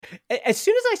As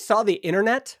soon as I saw the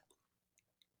internet,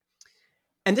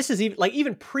 and this is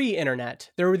even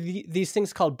pre-internet, there were these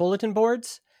things called bulletin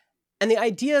boards. And the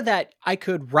idea that I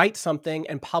could write something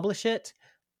and publish it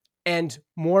and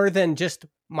more than just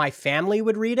my family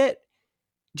would read it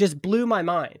just blew my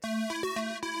mind.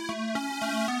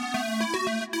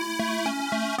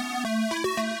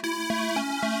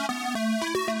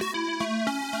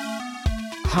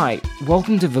 Hi,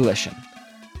 welcome to Volition.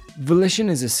 Volition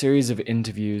is a series of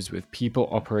interviews with people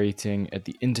operating at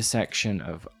the intersection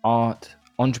of art,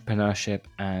 entrepreneurship,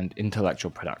 and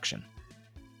intellectual production.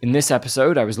 In this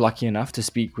episode, I was lucky enough to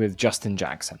speak with Justin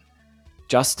Jackson.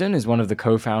 Justin is one of the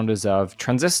co-founders of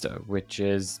Transistor, which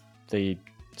is the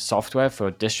software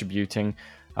for distributing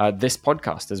this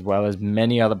podcast, as well as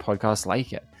many other podcasts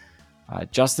like it.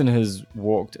 Justin has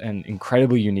walked an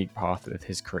incredibly unique path with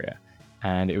his career,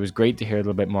 and it was great to hear a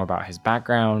little bit more about his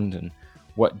background and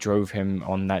what drove him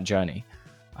on that journey.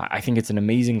 I think it's an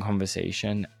amazing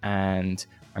conversation, and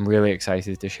I'm really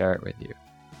excited to share it with you.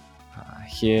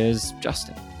 Here's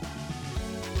Justin.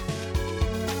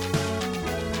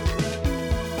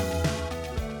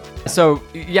 So,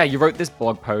 yeah, you wrote this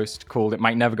blog post called "It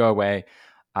Might Never Go Away."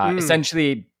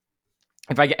 Essentially,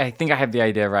 I think I have the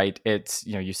idea right, it's,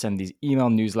 you send these email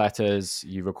newsletters,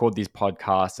 you record these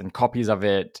podcasts, and copies of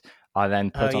it are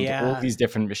then put onto all these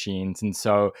different machines. And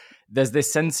so there's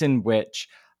this sense in which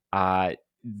a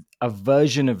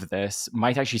version of this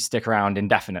might actually stick around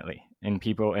indefinitely in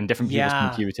different people's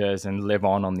computers and live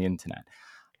on the internet.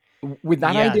 With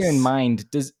that idea in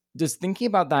mind, does thinking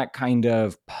about that kind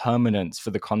of permanence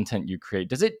for the content you create,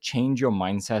 does it change your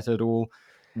mindset at all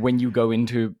when you go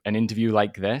into an interview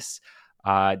like this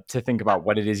to think about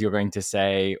what it is you're going to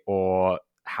say or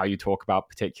how you talk about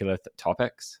particular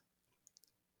topics?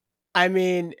 I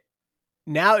mean,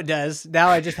 now it does. Now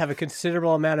I just have a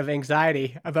considerable amount of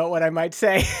anxiety about what I might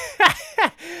say.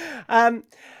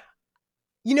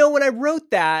 When I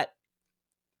wrote that,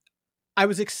 I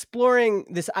was exploring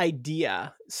this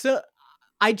idea. So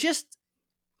I just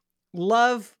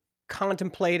love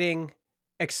contemplating,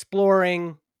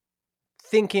 exploring,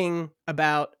 thinking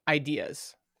about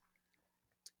ideas.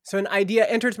 So an idea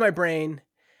enters my brain,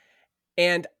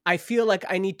 and I feel like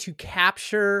I need to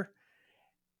capture,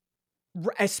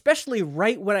 especially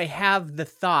right when I have the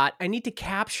thought, I need to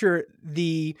capture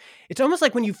it's almost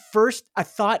like when a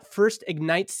thought first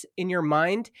ignites in your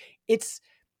mind, it's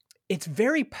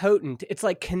very potent. It's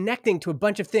like connecting to a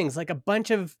bunch of things, like a bunch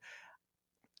of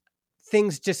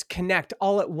things just connect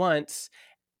all at once.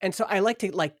 And so I like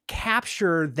to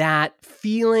capture that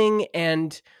feeling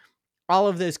and all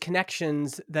of those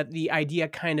connections that the idea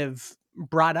kind of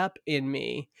brought up in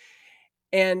me.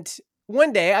 And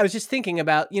one day I was just thinking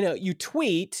about, you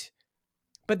tweet,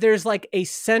 but there's like a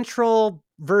central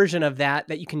version of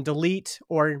that you can delete,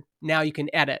 or now you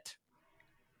can edit.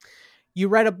 You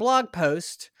write a blog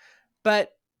post,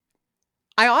 but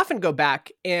I often go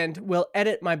back and will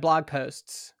edit my blog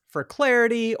posts for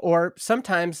clarity, or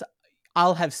sometimes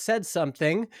I'll have said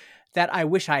something that I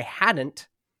wish I hadn't,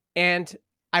 and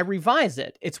I revise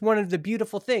it. It's one of the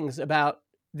beautiful things about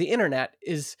the internet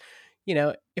is,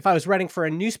 if I was writing for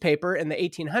a newspaper in the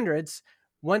 1800s,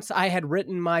 once I had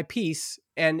written my piece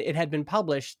and it had been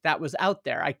published, that was out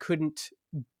there.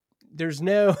 There's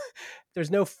no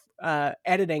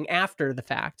editing after the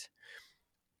fact.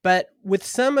 But with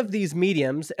some of these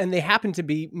mediums, and they happen to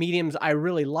be mediums I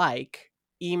really like,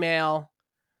 email,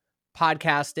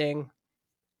 podcasting,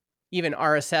 even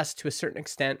RSS to a certain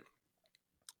extent,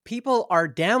 people are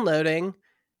downloading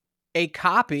a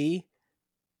copy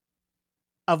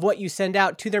of what you send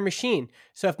out to their machine.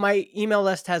 So if my email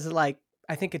list has I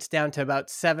think it's down to about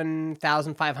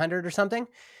 7,500 or something.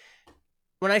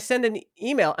 When I send an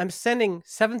email, I'm sending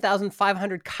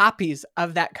 7,500 copies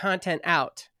of that content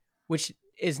out, which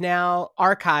is now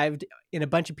archived in a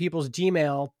bunch of people's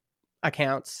Gmail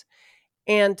accounts.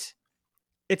 And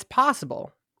it's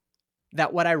possible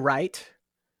that what I write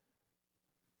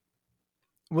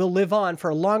will live on for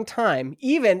a long time,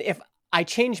 even if I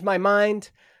change my mind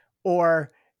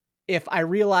or if I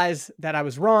realize that I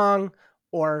was wrong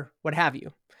or what have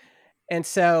you. And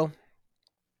so,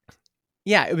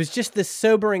 yeah, it was just this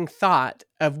sobering thought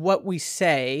of what we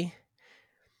say.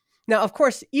 Now, of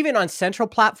course, even on central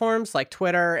platforms like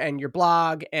Twitter and your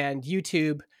blog and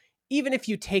YouTube, even if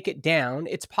you take it down,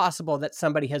 it's possible that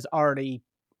somebody has already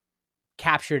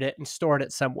captured it and stored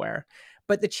it somewhere.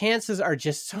 But the chances are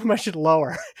just so much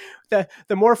lower.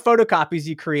 The more photocopies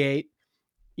you create,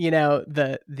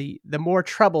 the more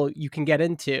trouble you can get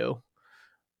into.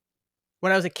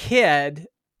 When I was a kid,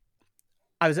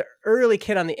 I was an early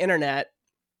kid on the internet.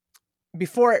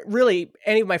 before really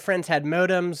any of my friends had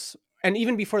modems, and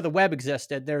even before the web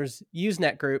existed, there's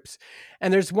Usenet groups.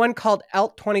 And there's one called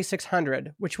ALT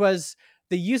 2600, which was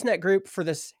the Usenet group for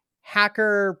this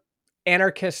hacker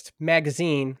anarchist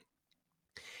magazine.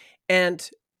 And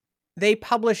they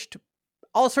published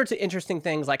all sorts of interesting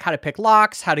things like how to pick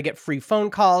locks, how to get free phone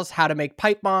calls, how to make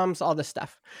pipe bombs, all this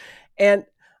stuff. And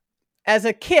as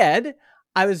a kid,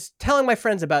 I was telling my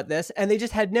friends about this, and they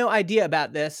just had no idea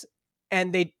about this.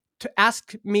 And they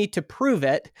asked me to prove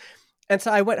it. And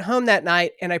so I went home that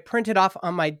night and I printed off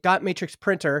on my dot matrix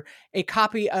printer a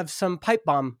copy of some pipe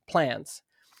bomb plans.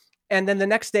 And then the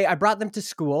next day I brought them to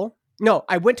school. No,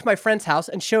 I went to my friend's house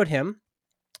and showed him.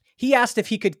 He asked if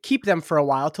he could keep them for a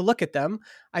while to look at them.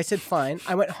 I said, fine.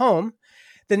 I went home.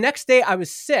 The next day I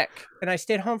was sick and I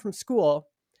stayed home from school.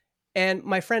 And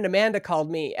my friend Amanda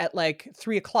called me at like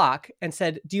 3:00 and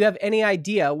said, do you have any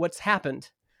idea what's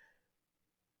happened?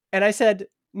 And I said,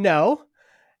 no.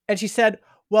 And she said,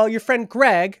 well, your friend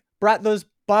Greg brought those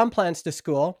bomb plans to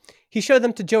school. He showed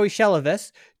them to Joey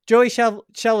Shelavis. Joey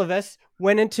Shelavis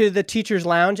went into the teacher's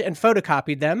lounge and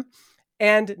photocopied them.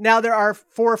 And now there are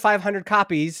 400 or 500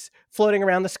 copies floating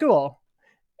around the school.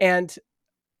 And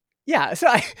yeah, so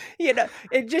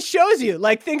it just shows you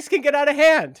like things can get out of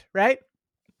hand, right?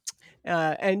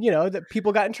 And that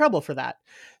people got in trouble for that.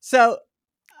 So,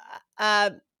 yeah,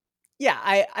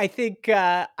 I think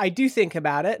I do think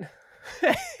about it.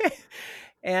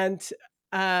 And,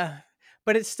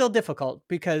 but it's still difficult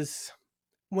because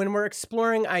when we're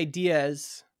exploring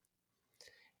ideas,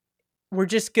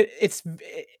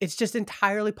 it's just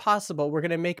entirely possible we're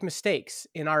going to make mistakes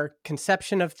in our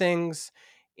conception of things,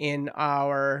 in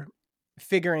our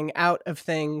figuring out of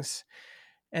things.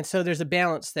 And so there's a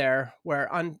balance there where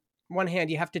on one hand,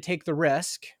 you have to take the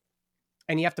risk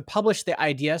and you have to publish the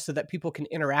idea so that people can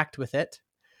interact with it.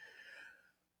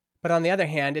 But on the other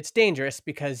hand, it's dangerous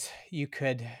because you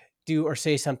could do or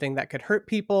say something that could hurt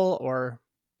people or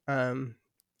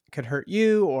could hurt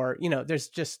you, or, there's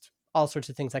just all sorts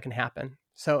of things that can happen.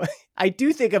 So I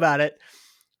do think about it,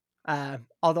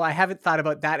 although I haven't thought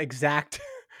about that exact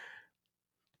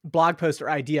blog post or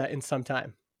idea in some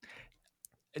time.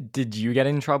 Did you get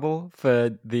in trouble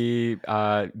for the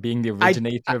being the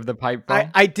originator of the pipe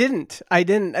bomb? I didn't.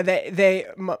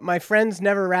 My friends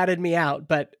never ratted me out,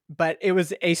 but it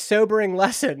was a sobering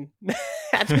lesson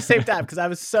at the same time because I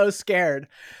was so scared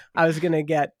I was going to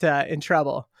get in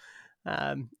trouble.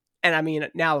 And I mean,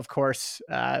 now of course,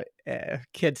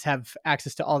 kids have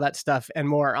access to all that stuff and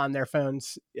more on their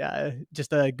phones,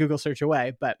 just a Google search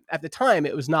away. But at the time,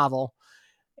 it was novel,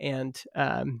 and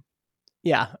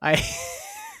yeah,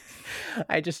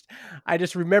 I just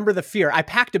remember the fear. I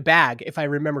packed a bag, if I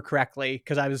remember correctly,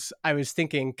 because I was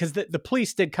thinking, because the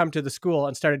police did come to the school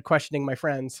and started questioning my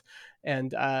friends,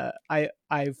 and I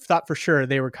thought for sure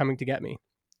they were coming to get me.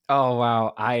 Oh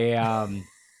wow, I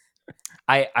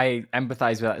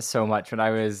empathize with that so much. When I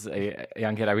was a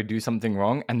young kid, I would do something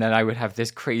wrong, and then I would have this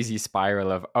crazy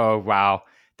spiral of, oh wow,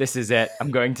 this is it.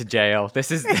 I'm going to jail. This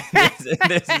is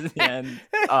the end.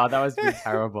 Oh, that was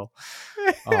terrible.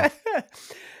 Oh.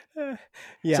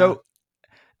 Yeah. So,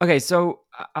 okay. So,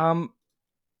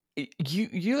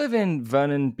 you live in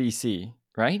Vernon, BC,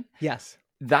 right? Yes.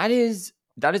 That is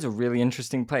a really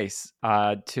interesting place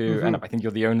to end up. I think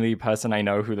you're the only person I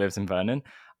know who lives in Vernon.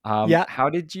 Yeah. How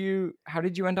did you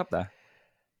end up there?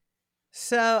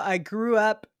 So I grew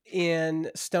up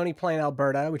in Stony Plain,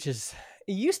 Alberta,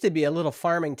 it used to be a little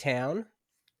farming town,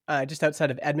 just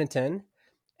outside of Edmonton.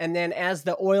 And then as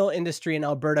the oil industry in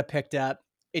Alberta picked up,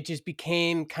 it just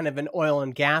became kind of an oil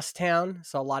and gas town.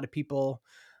 So a lot of people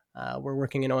were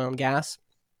working in oil and gas.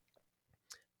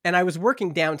 And I was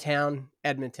working downtown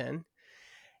Edmonton.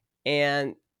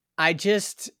 And I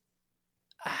just,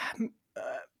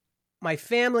 my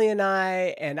family and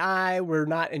I were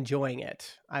not enjoying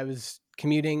it. I was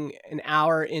commuting an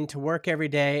hour into work every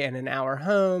day and an hour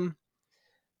home.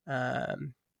 I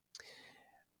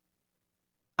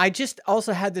just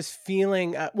also had this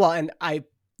feeling,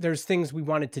 there's things we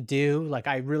wanted to do. Like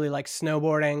I really like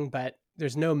snowboarding, but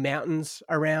there's no mountains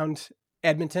around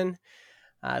Edmonton.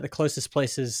 The closest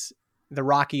places, the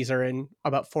Rockies, are in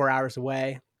about 4 hours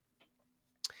away.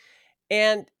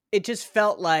 And it just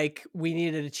felt like we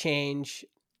needed a change.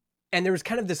 And there was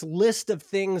kind of this list of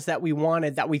things that we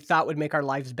wanted that we thought would make our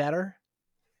lives better.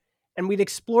 And we'd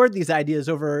explored these ideas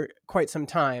over quite some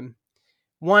time.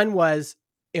 One was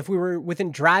if we were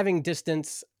within driving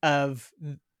distance of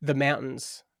the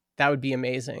mountains, that would be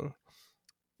amazing.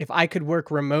 If I could work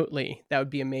remotely, that would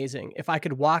be amazing. If I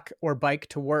could walk or bike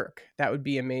to work, that would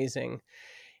be amazing.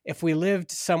 if we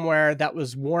lived somewhere that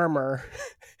was warmer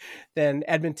than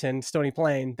Edmonton, Stony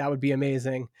Plain, that would be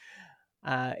amazing.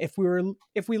 If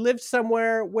we lived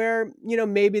somewhere where,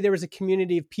 maybe there was a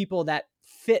community of people that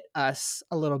fit us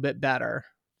a little bit better,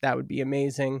 that would be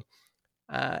amazing.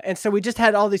 And so we just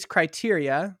had all these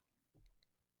criteria,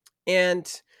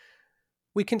 and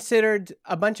we considered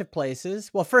a bunch of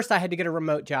places. Well, first I had to get a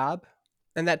remote job,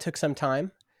 and that took some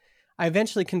time. I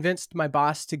eventually convinced my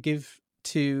boss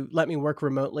to let me work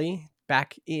remotely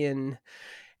back in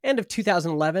end of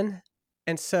 2011.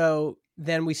 And so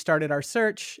then we started our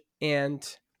search, and,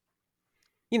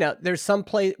 there's some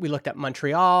place we looked at.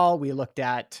 Montreal, we looked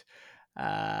at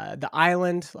the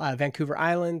island, Vancouver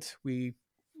Island. We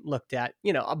looked at,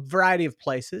 a variety of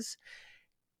places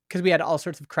because we had all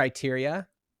sorts of criteria.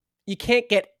 You can't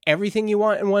get everything you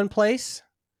want in one place.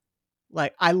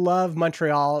 Like, I love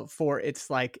Montreal for its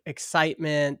like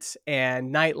excitement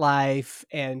and nightlife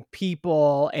and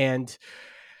people and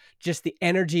just the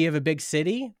energy of a big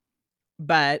city,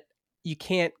 but you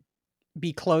can't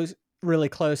be really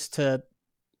close to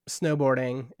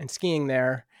snowboarding and skiing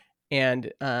there.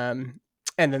 And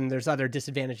then there's other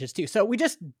disadvantages too. So we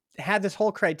just had this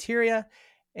whole criteria,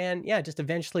 and just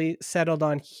eventually settled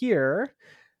on here.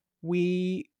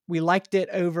 We liked it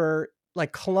over,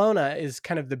 like, Kelowna is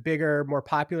kind of the bigger, more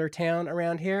popular town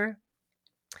around here.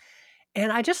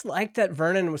 And I just liked that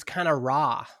Vernon was kind of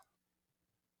raw.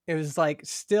 It was like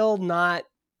still not,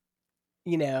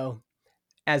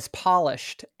 as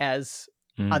polished as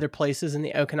other places in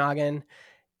the Okanagan.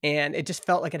 And it just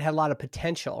felt like it had a lot of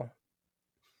potential.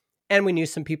 And we knew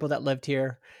some people that lived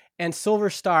here. And Silver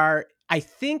Star, I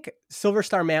think Silver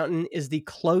Star Mountain is the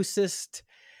closest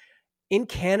in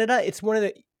Canada. It's one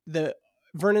of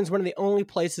Vernon's one of the only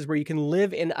places where you can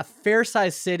live in a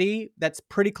fair-sized city that's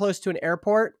pretty close to an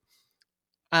airport.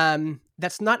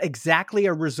 That's not exactly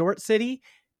a resort city,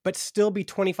 but still be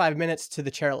 25 minutes to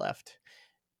the chairlift.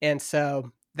 And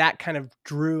so that kind of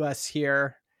drew us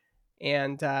here.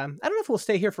 And I don't know if we'll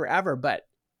stay here forever, but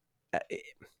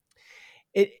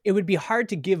it would be hard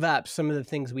to give up some of the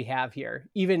things we have here,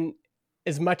 even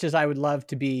as much as I would love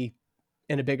to be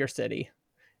in a bigger city.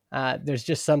 There's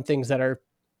just some things that are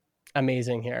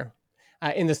amazing here.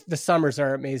 And the summers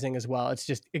are amazing as well.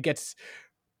 It gets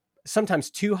sometimes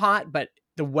too hot, but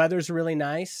the weather's really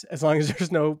nice as long as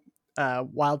there's no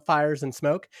wildfires and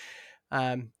smoke.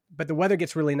 But the weather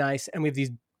gets really nice, and we have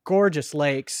these gorgeous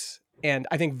lakes. And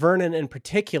I think Vernon in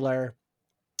particular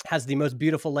has the most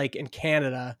beautiful lake in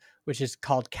Canada, which is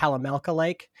called Kalamalka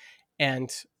Lake. And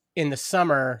in the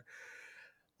summer,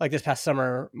 like this past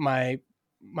summer, my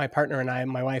partner and I,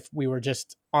 my wife, we were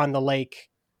just on the lake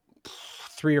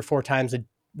 3 or 4 times a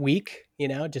week,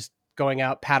 just going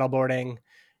out paddleboarding.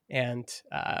 And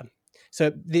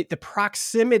so the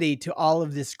proximity to all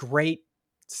of this great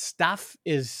stuff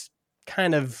is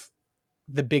kind of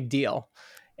the big deal.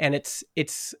 And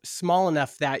it's small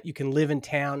enough that you can live in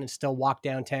town and still walk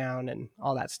downtown and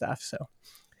all that stuff. So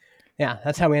yeah,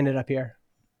 that's how we ended up here.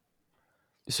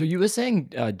 So you were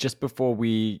saying just before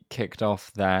we kicked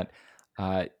off that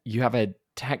you have a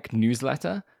tech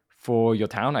newsletter for your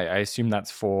town. I assume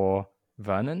that's for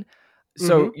Vernon.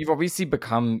 So you've obviously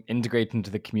become integrated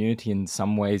into the community in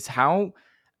some ways. How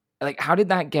did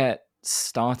that get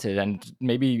started? And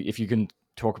maybe if you can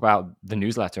talk about the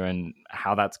newsletter and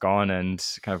how that's gone and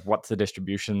kind of what's the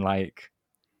distribution like.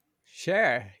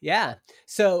 Sure. Yeah.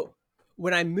 So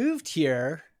when I moved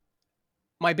here,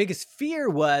 my biggest fear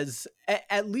was,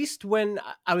 at least when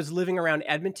I was living around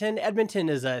Edmonton. Edmonton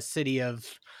is a city of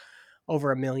over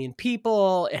 1 million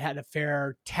people. It had a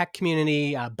fair tech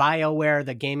community. BioWare,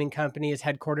 the gaming company, is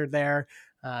headquartered there.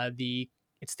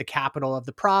 It's the capital of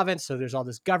the province, so there's all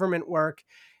this government work.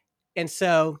 And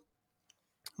so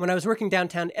when I was working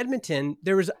downtown Edmonton,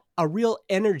 there was a real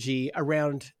energy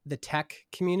around the tech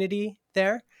community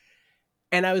there.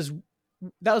 And that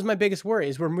was my biggest worry,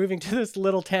 is we're moving to this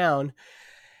little town,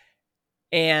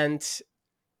 and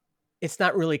it's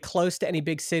not really close to any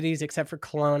big cities except for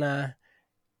Kelowna.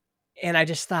 And I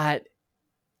just thought,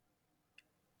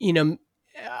 I'm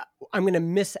going to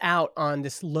miss out on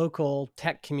this local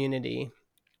tech community.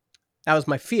 That was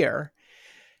my fear.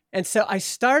 And so I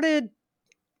started,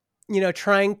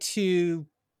 trying to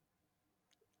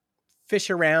fish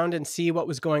around and see what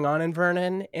was going on in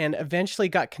Vernon, and eventually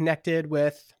got connected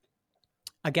with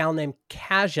a gal named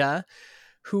Kaja,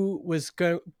 who was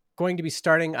going to be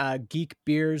starting a Geek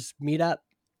Beers meetup.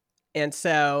 And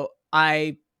so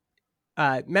I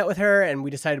met with her, and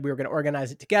we decided we were going to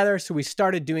organize it together. So we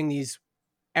started doing these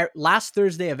last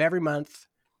Thursday of every month,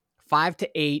 5 to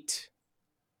 8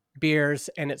 beers.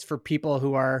 And it's for people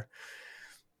who are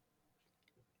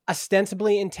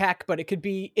ostensibly in tech, but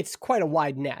it's quite a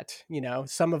wide net.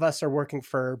 Some of us are working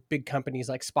for big companies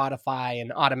like Spotify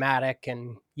and Automatic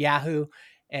and Yahoo,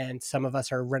 and some of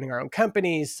us are running our own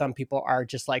companies. Some people are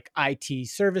just like IT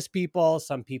service people.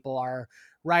 Some people are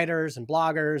writers and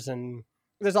bloggers, and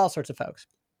there's all sorts of folks.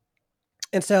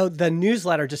 And so the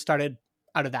newsletter just started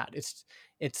out of that.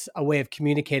 It's a way of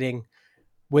communicating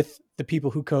with the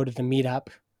people who code at the meetup.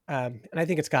 And I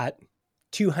think it's got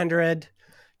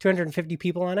 250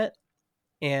 people on it.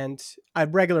 And a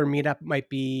regular meetup might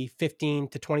be 15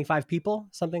 to 25 people,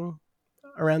 something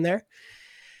around there.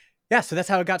 Yeah, so that's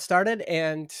how it got started.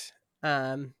 And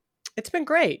it's been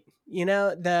great.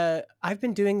 I've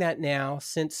been doing that now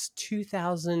since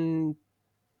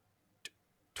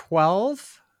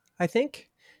 2012, I think.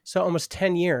 So almost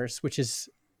 10 years, which is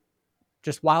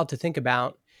just wild to think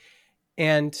about.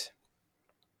 And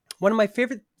one of my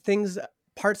favorite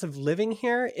parts of living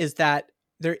here is that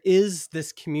there is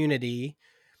this community.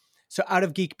 So out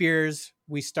of Geek Beers,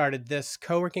 we started this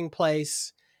co-working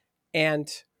place.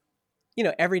 And,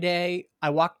 every day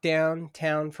I walk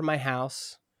downtown from my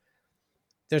house.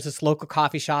 There's this local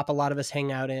coffee shop a lot of us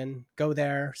hang out in. Go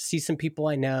there, see some people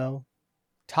I know,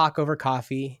 talk over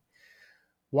coffee,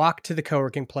 walk to the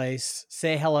co-working place,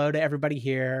 say hello to everybody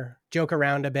here, joke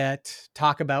around a bit,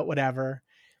 talk about whatever.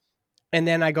 And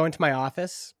then I go into my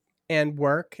office and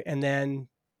work, and then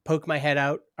poke my head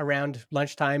out around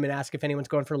lunchtime and ask if anyone's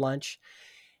going for lunch.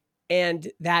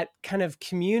 And that kind of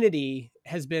community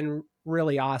has been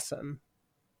really awesome.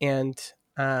 And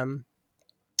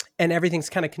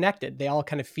everything's kind of connected. They all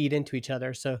kind of feed into each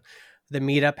other. So the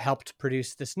meetup helped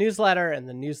produce this newsletter, and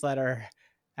the newsletter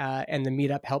and the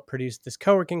meetup helped produce this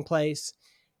co-working place.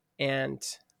 And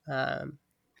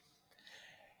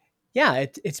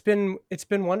it's been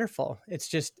wonderful. It's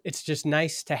just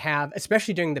nice to have,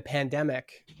 especially during the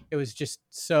pandemic. It was just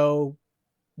so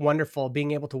wonderful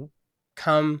being able to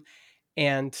come,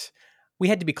 and we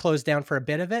had to be closed down for a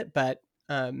bit of it, but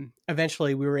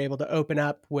eventually we were able to open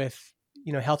up with,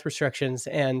 health restrictions,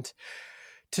 and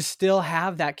to still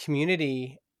have that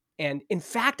community. And in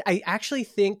fact, I actually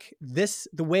think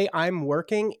the way I'm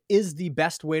working is the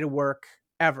best way to work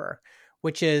ever,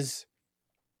 which is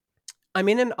I'm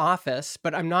in an office,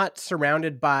 but I'm not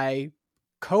surrounded by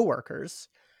coworkers.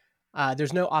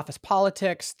 There's no office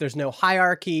politics. There's no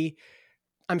hierarchy.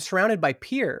 I'm surrounded by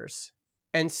peers.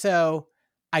 And so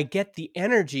I get the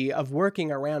energy of working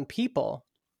around people,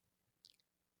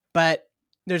 but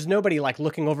there's nobody like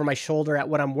looking over my shoulder at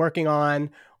what I'm working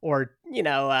on, or,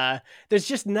 there's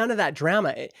just none of that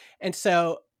drama. And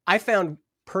so I found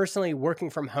personally working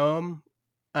from home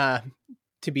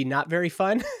to be not very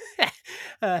fun.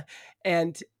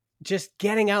 And just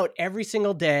getting out every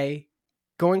single day,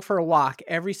 going for a walk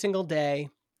every single day,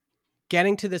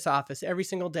 getting to this office every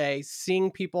single day,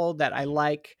 seeing people that I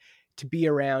like to be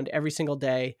around every single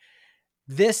day.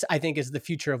 This, I think, is the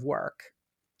future of work.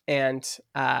 And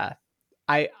I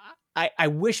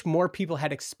wish more people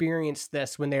had experienced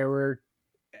this when they were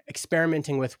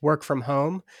experimenting with work from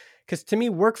home. Because to me,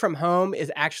 work from home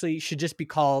should just be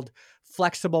called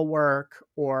flexible work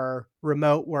or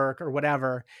remote work or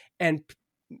whatever. And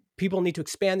people need to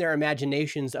expand their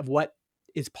imaginations of what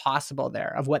is possible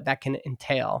there, of what that can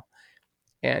entail.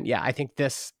 And yeah, I think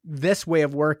this way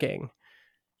of working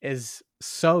is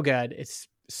so good. It's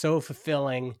so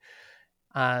fulfilling.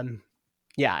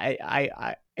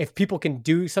 If people can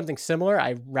do something similar,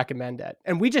 I recommend it.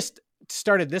 And we just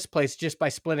started this place just by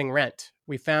splitting rent.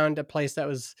 We found a place that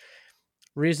was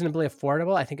reasonably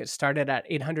affordable. I think it started at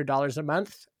 $800 a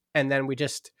month, and then we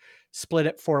just split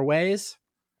it 4 ways.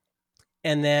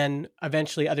 And then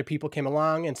eventually other people came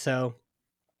along, and so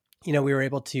we were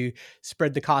able to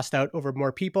spread the cost out over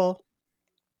more people.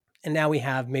 And now we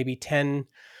have maybe 10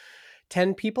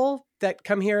 people that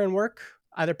come here and work,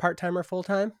 either part-time or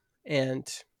full-time. And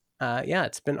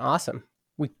it's been awesome.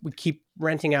 We keep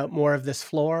renting out more of this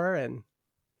floor, and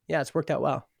it's worked out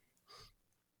well.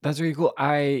 That's really cool.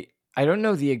 I don't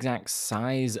know the exact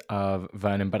size of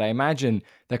Vernon, but I imagine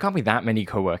there can't be that many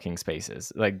co-working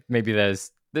spaces. Like maybe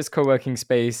there's this co-working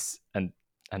space and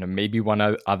maybe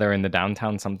one other in the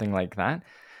downtown, something like that.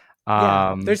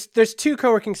 There's 2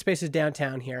 co-working spaces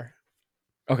downtown here.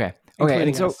 Okay.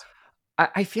 And so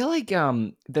I feel like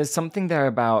there's something there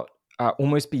about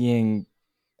almost being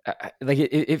like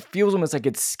it feels almost like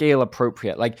it's scale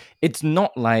appropriate. Like it's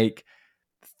not like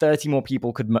 30 more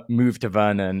people could move to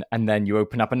Vernon and then you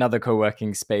open up another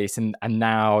co-working space and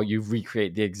now you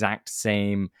recreate the exact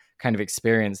same kind of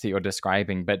experience that you're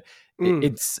describing. But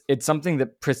it's something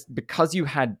that because you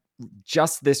had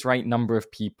just this right number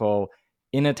of people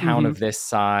in a town of this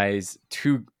size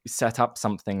to set up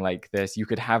something like this. You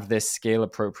could have this scale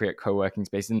appropriate co-working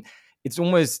space, and it's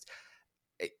almost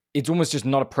just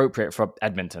not appropriate for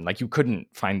Edmonton. Like, you couldn't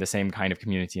find the same kind of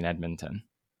community in Edmonton.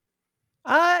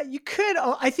 You could.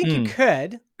 I think you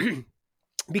could,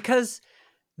 because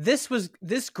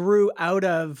this grew out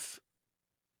of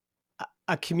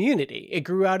a community. It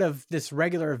grew out of this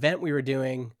regular event we were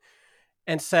doing.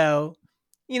 And so,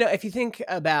 if you think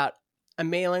about a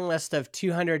mailing list of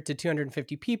 200 to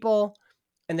 250 people,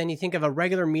 and then you think of a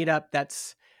regular meetup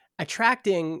that's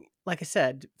attracting, like I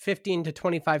said, 15 to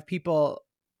 25 people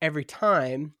every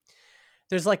time,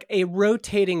 there's like a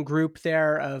rotating group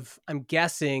there of, I'm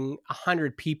guessing,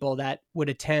 100 people that would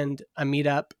attend a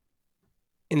meetup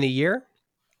in the year.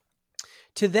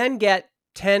 To then get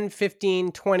 10,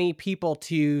 15, 20 people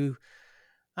to,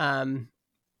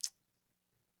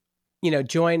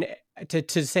 join,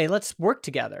 to say, let's work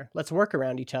together. Let's work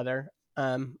around each other.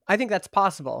 I think that's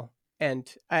possible. And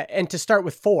to start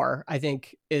with 4, I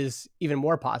think, is even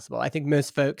more possible. I think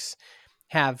most folks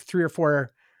have 3 or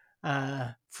 4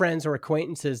 friends or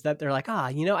acquaintances that they're like,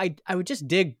 I would just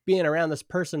dig being around this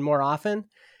person more often.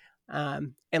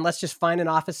 And let's just find an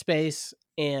office space.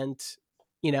 And,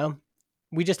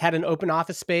 we just had an open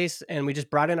office space, and we just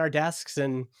brought in our desks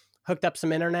and hooked up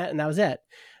some internet, and that was it.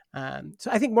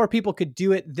 So I think more people could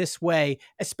do it this way,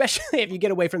 especially if you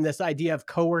get away from this idea of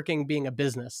co-working being a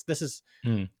business. This is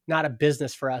not a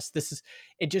business for us.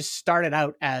 It just started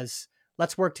out as,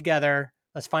 let's work together.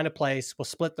 Let's find a place. We'll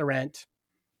split the rent.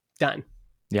 Done.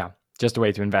 Yeah. Just a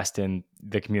way to invest in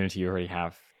the community you already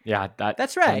have. Yeah.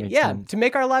 That's right. Yeah. Sense. To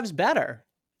make our lives better.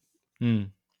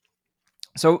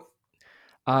 So,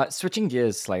 switching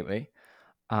gears slightly,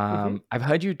 I've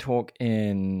heard you talk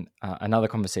in another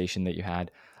conversation that you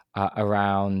had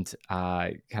around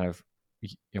kind of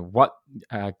what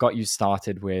got you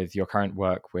started with your current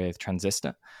work with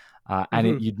Transistor.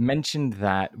 And you'd mentioned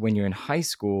that when you're in high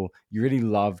school, you really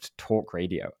loved talk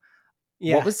radio.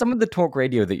 Yeah. What was some of the talk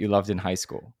radio that you loved in high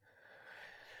school?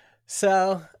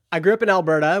 So I grew up in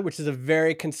Alberta, which is a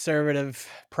very conservative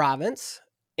province,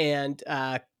 and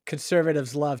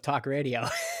conservatives love talk radio.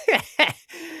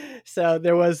 So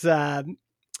there was, but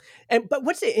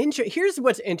here's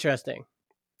what's interesting,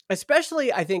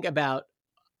 especially I think about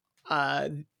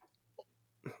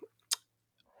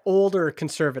older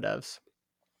conservatives,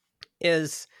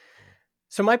 is,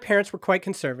 so my parents were quite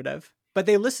conservative, but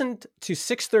they listened to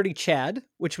 630 CHED,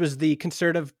 which was the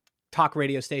conservative talk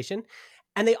radio station,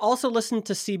 and they also listened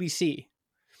to CBC.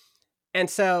 And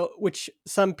so, which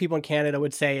some people in Canada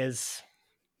would say is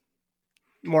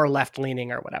more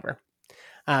left-leaning or whatever.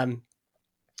 And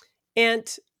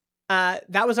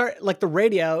that was the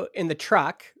radio in the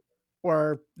truck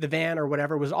or the van or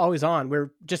whatever was always on.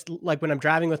 We're just like, when I'm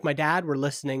driving with my dad, we're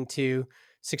listening to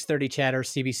 630 CHED or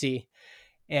CBC.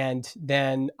 And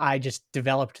then I just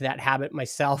developed that habit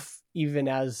myself, even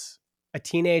as a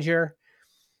teenager.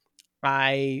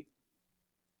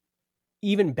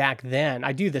 Even back then,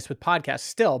 I do this with podcasts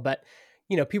still, but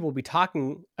people will be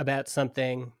talking about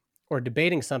something or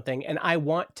debating something, and I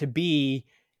want to be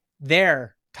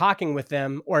there talking with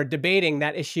them or debating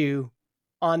that issue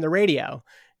on the radio.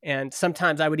 And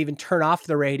sometimes I would even turn off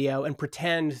the radio and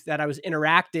pretend that I was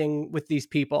interacting with these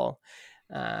people.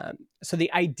 So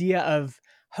the idea of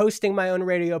hosting my own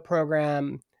radio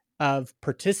program, of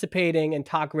participating in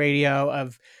talk radio,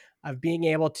 of being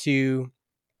able to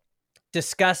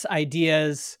discuss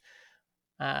ideas,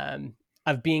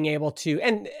 of being able to,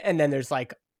 and then there's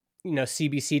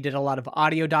CBC did a lot of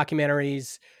audio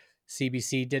documentaries.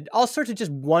 CBC did all sorts of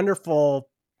just wonderful,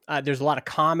 there's a lot of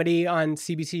comedy on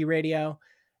CBC radio,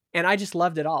 and I just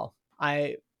loved it all.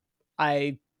 I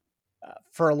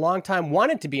for a long time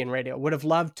wanted to be in radio, would have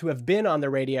loved to have been on the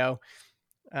radio,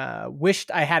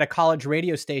 wished I had a college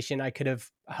radio station I could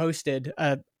have hosted,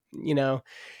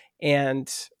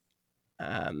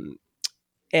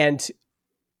 and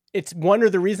it's one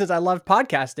of the reasons I love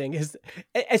podcasting is,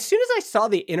 as soon as I saw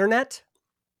the internet,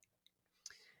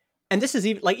 and this is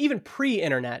even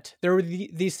pre-internet, there were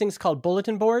these things called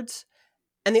bulletin boards,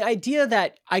 and the idea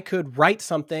that I could write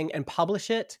something and publish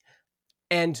it,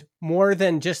 and more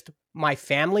than just my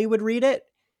family would read it,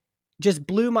 just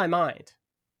blew my mind.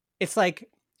 It's like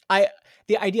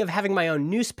the idea of having my own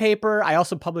newspaper. I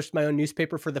also published my own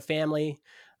newspaper for the family.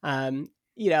 I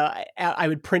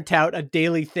would print out a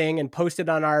daily thing and post it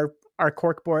on our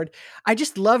corkboard. I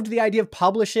just loved the idea of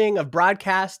publishing, of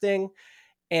broadcasting.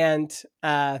 And so,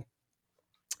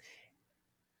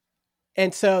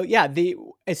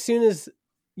 as soon as,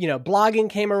 blogging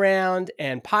came around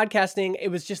and podcasting, it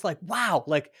was just like, wow,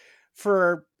 like,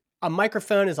 for a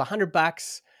microphone is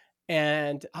 $100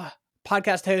 and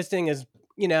podcast hosting is,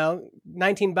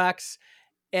 $19,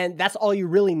 and that's all you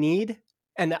really need,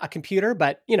 and a computer.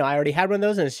 But, I already had one of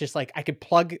those, and it's just like I could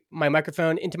plug my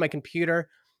microphone into my computer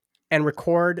and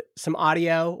record some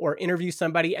audio or interview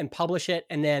somebody and publish it.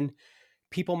 And then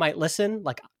people might listen,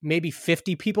 like maybe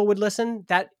 50 people would listen.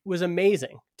 That was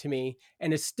amazing to me,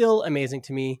 and it's still amazing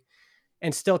to me,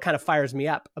 and still kind of fires me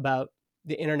up about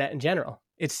the internet in general.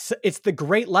 It's the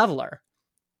great leveler.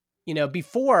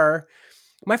 Before,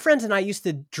 my friends and I used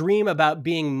to dream about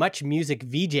being Much Music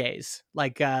VJs,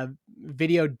 like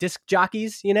video disc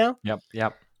jockeys,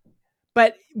 Yep.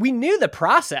 But we knew the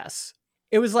process.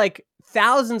 It was like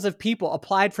thousands of people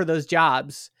applied for those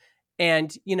jobs,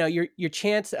 and your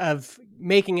chance of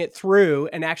making it through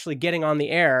and actually getting on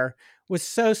the air was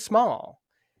so small.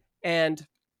 And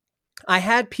I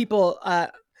had people, a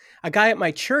guy at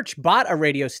my church bought a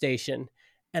radio station,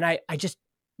 and I just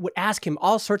would ask him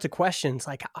all sorts of questions,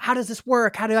 like, how does this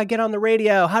work? How do I get on the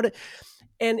radio?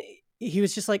 And he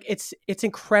was just like, it's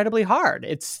incredibly hard.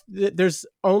 There's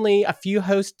only a few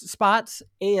host spots,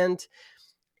 and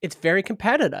it's very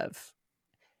competitive.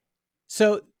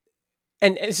 So,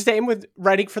 and it's the same with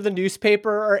writing for the newspaper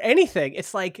or anything.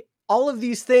 It's like all of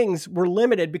these things were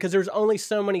limited because there's only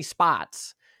so many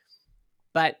spots.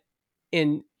 But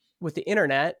with the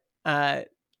internet,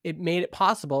 it made it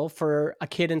possible for a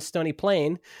kid in Stony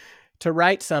Plain to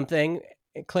write something,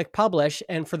 click publish,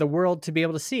 and for the world to be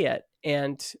able to see it.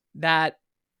 And that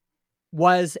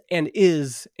was and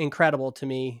is incredible to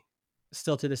me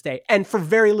still to this day, and for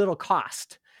very little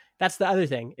cost. That's the other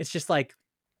thing. It's just like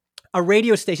a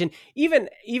radio station, even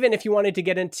if you wanted to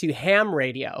get into ham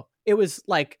radio, it was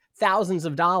like thousands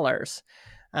of dollars.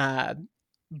 And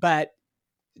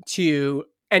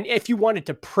if you wanted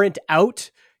to print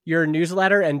out your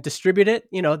newsletter and distribute it,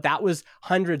 that was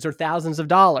hundreds or thousands of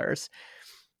dollars.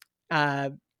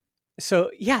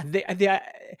 So yeah,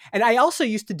 and I also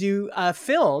used to do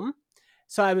film.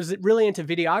 So I was really into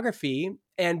videography,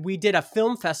 and we did a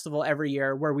film festival every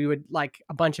year where we would, like,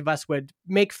 a bunch of us would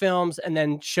make films and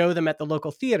then show them at the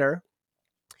local theater.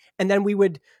 And then we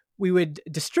would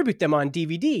distribute them on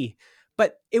DVD,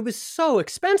 but it was so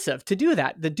expensive to do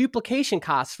that. The duplication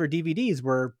costs for DVDs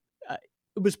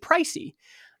it was pricey.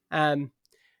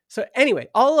 So anyway,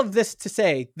 all of this to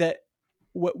say that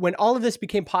when all of this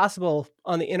became possible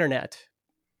on the internet,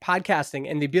 podcasting,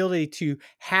 and the ability to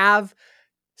have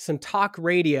some talk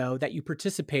radio that you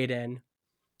participate in,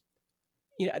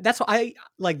 that's why I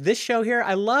like this show here.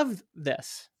 I love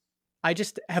this. I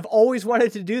just have always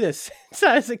wanted to do this since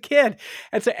I was a kid.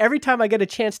 And so every time I get a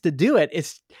chance to do it,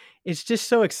 it's just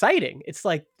so exciting. It's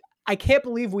like, I can't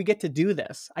believe we get to do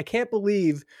this. I can't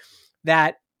believe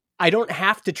that I don't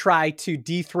have to try to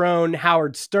dethrone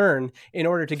Howard Stern in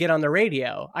order to get on the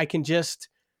radio. I can just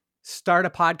start a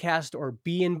podcast or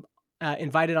be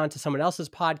invited onto someone else's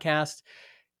podcast.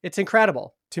 It's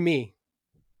incredible to me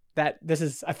that this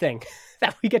is a thing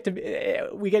that we get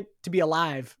to be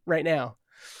alive right now.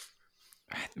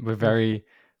 We're very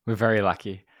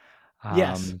lucky.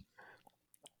 Yes.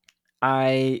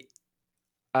 I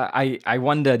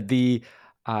wondered, the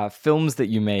films that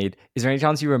you made, is there any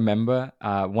chance you remember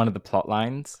one of the plot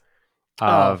lines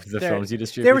of the films you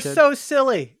distributed? They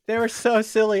were so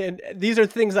silly. And these are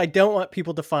things I don't want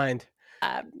people to find.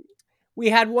 We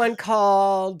had one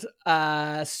called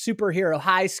Superhero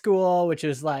High School, which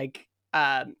was like,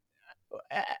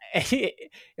 it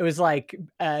was like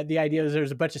the idea was there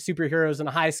was a bunch of superheroes in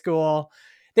a high school.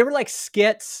 They were like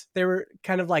skits. They were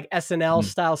kind of like SNL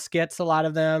style skits, a lot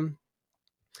of them.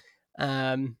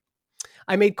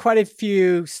 I made quite a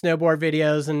few snowboard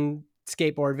videos and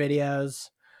skateboard videos.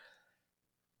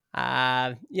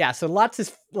 So lots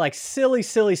of like silly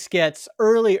skits,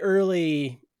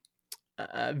 early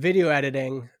video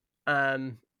editing.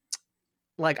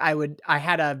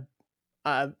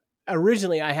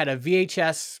 Originally I had a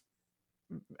VHS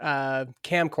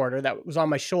camcorder that was on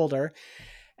my shoulder,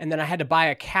 and then I had to buy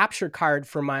a capture card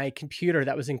for my computer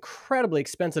that was incredibly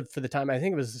expensive for the time. I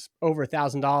think it was over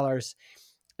 $1,000.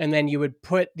 And then you would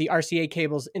put the RCA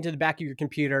cables into the back of your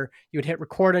computer. You would hit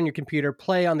record on your computer,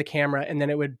 play on the camera, and then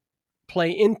it would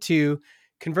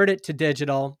convert it to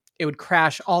digital. It would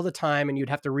crash all the time, and you'd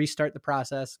have to restart the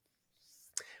process.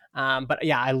 But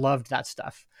yeah, I loved that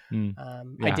stuff.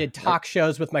 I did talk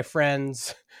shows with my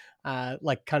friends,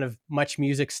 like kind of Much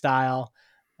Music style.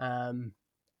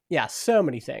 So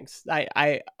many things.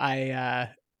 I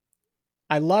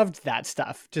loved that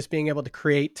stuff. Just being able to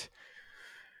create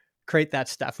that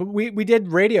stuff. We did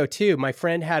radio too. My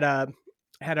friend had a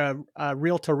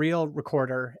reel-to-reel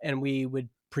recorder, and we would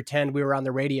pretend we were on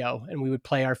the radio, and we would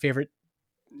play our favorite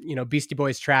Beastie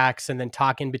Boys tracks and then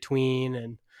talk in between.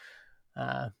 And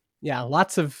yeah,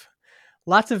 lots of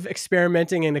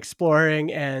experimenting and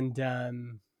exploring, and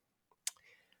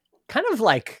kind of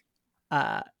like,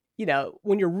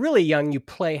 when you're really young, you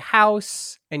play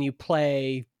house and you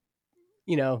play,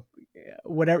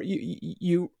 whatever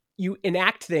you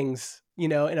enact things,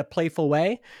 in a playful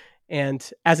way. And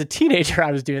as a teenager,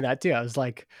 I was doing that too. I was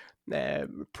like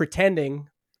pretending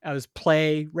I was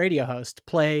play radio host,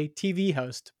 play TV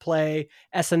host, play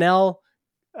SNL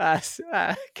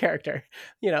character.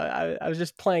 I was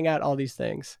just playing out all these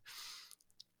things.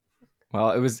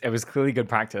 Well, it was clearly good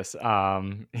practice.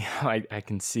 I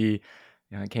can see,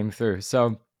 it came through.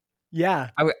 So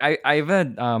yeah, I have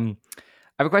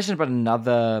a question about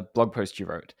another blog post you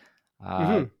wrote.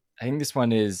 I think this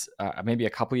one is maybe a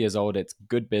couple years old. It's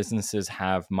good businesses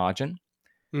have margin.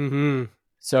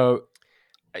 So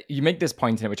you make this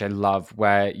point in it, which I love,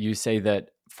 where you say that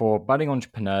for budding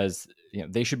entrepreneurs,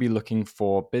 they should be looking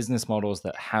for business models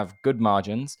that have good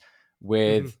margins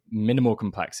with minimal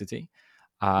complexity,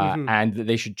 and that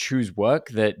they should choose work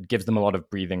that gives them a lot of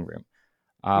breathing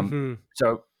room.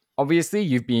 So obviously,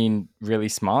 you've been really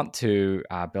smart to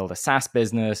build a SaaS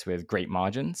business with great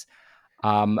margins,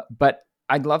 but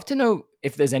I'd love to know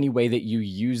if there's any way that you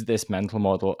use this mental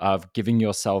model of giving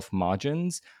yourself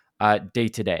margins day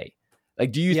to day.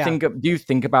 Like, do you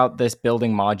think about this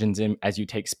building margins in as you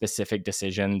take specific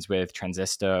decisions with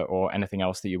Transistor or anything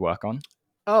else that you work on?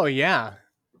 Oh yeah.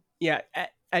 Yeah.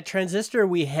 At Transistor,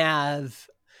 we have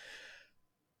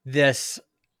this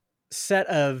set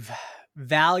of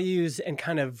values and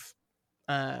kind of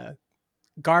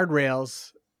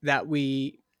guardrails that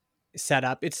we set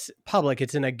up. It's public.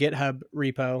 It's in a GitHub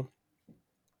repo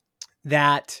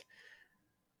that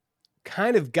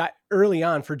kind of got early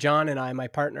on for John and I, my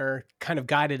partner, kind of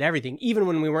guided everything, even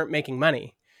when we weren't making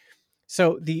money.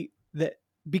 So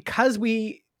because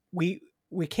we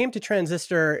came to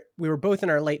Transistor, we were both in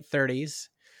our late 30s.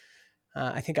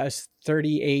 I think I was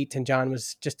 38 and John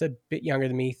was just a bit younger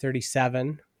than me,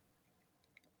 37.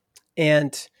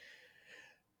 And,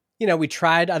 we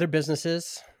tried other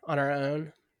businesses on our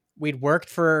own. We'd worked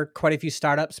for quite a few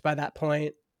startups by that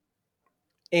point.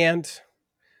 And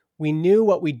we knew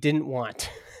what we didn't want.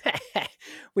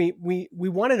 We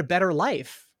wanted a better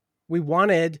life. We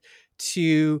wanted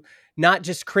to not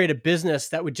just create a business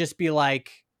that would just be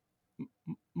like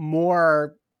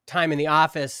more time in the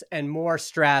office and more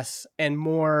stress and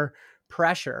more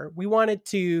pressure. We wanted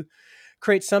to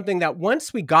create something that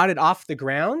once we got it off the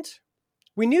ground,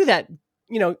 we knew that,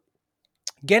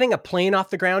 getting a plane off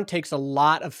the ground takes a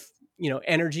lot of,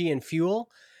 energy and fuel.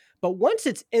 But once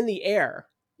it's in the air,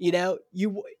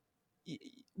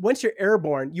 once you're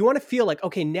airborne, you want to feel like,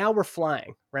 okay, now we're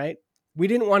flying, right? We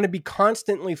didn't want to be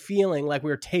constantly feeling like we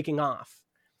were taking off.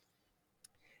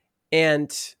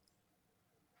 And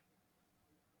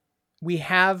we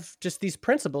have just these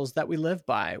principles that we live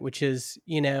by, which is,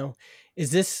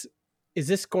 is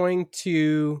this going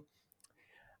to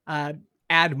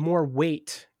add more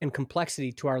weight and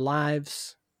complexity to our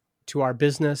lives, to our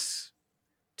business,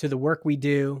 to the work we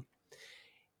do?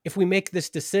 If we make this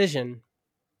decision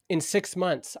in 6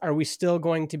 months, are we still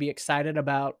going to be excited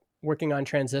about working on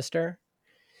Transistor?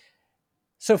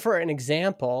 So for an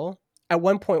example, at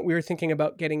one point we were thinking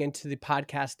about getting into the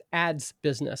podcast ads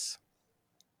business.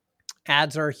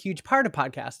 Ads are a huge part of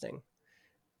podcasting.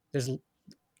 There's,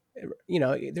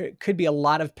 there could be a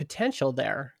lot of potential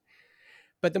there.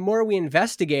 But the more we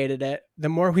investigated it, the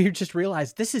more we just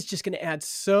realized this is just going to add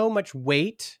so much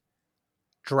weight,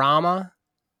 drama,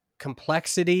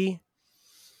 complexity,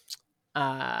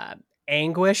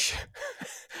 anguish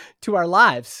to our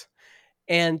lives.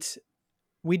 And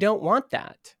we don't want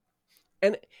that.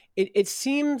 And it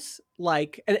seems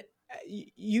like, and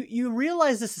you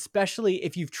realize this, especially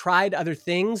if you've tried other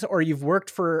things or you've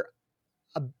worked for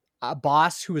a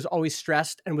boss who was always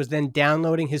stressed and was then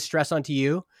downloading his stress onto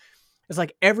you. It's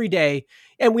like every day,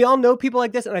 and we all know people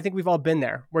like this, and I think we've all been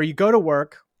there, where you go to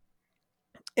work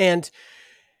and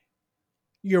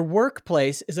your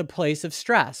workplace is a place of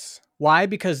stress. Why?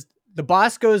 Because the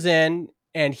boss goes in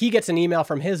and he gets an email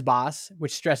from his boss,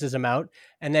 which stresses him out.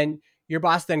 And then your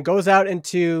boss then goes out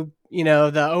into,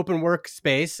 the open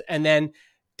workspace and then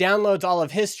downloads all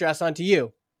of his stress onto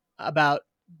you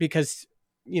because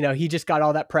he just got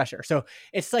all that pressure. So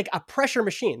it's like a pressure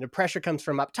machine. The pressure comes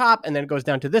from up top and then it goes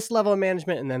down to this level of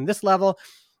management and then this level.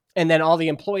 And then all the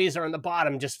employees are on the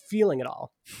bottom just feeling it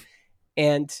all.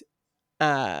 And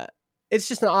it's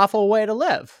just an awful way to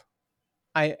live.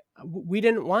 We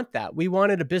didn't want that. We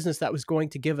wanted a business that was going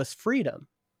to give us freedom,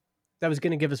 that was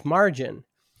going to give us margin.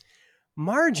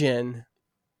 Margin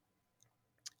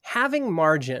having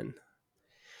margin,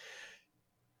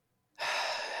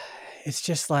 it's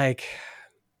just like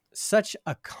such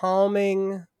a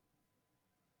calming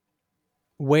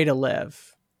way to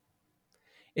live.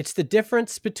 It's the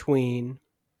difference between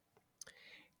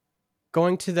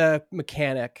going to the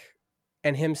mechanic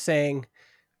and him saying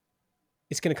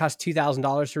it's going to cost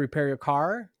 $2,000 to repair your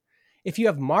car. If you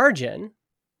have margin,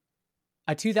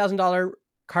 a $2,000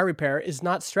 car repair is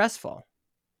not stressful.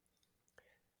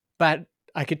 But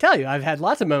I could tell you, I've had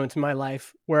lots of moments in my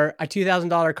life where a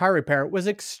 $2,000 car repair was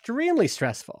extremely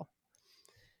stressful.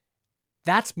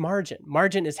 That's margin.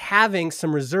 Margin is having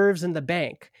some reserves in the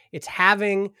bank. It's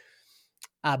having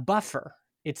a buffer.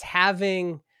 It's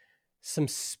having some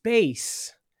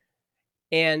space.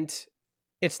 And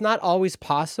it's not always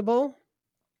possible.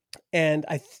 And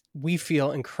we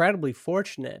feel incredibly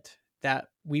fortunate that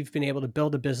we've been able to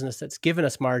build a business that's given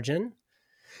us margin.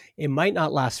 It might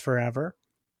not last forever,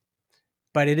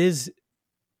 but it is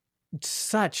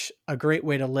such a great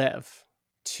way to live,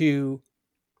 to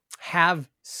have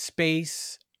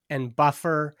space and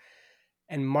buffer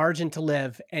and margin to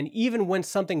live. And even when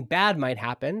something bad might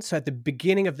happen, so at the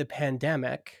beginning of the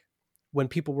pandemic, when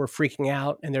people were freaking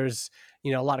out and there's,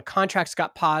 a lot of contracts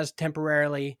got paused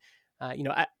temporarily,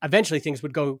 eventually things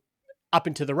would go up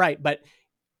and to the right. But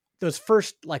those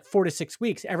first 4 to 6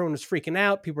 weeks, everyone was freaking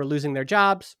out. People were losing their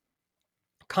jobs.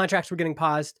 Contracts were getting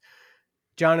paused.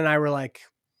 John and I were like,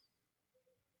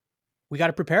 we got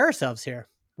to prepare ourselves here.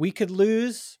 We could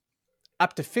lose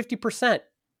up to 50%.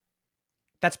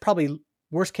 That's probably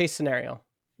worst case scenario.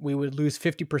 We would lose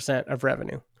 50% of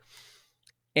revenue.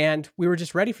 And we were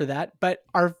just ready for that. But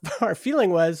our feeling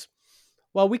was,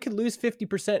 well, we could lose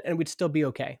 50% and we'd still be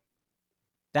okay.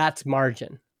 That's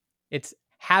margin. It's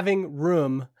having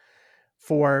room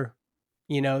for,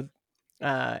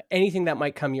 anything that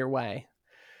might come your way.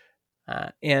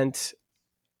 And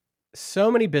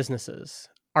so many businesses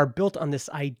are built on this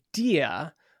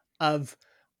idea of,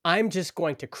 I'm just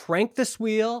going to crank this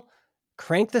wheel.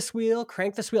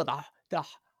 The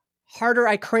harder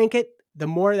I crank it, the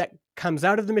more that comes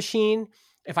out of the machine.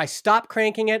 If I stop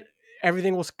cranking it,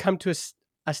 everything will come to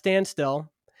a standstill.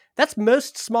 That's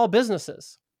most small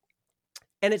businesses.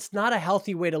 And it's not a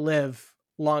healthy way to live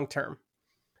long-term.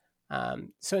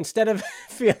 So instead of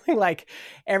feeling like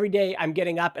every day I'm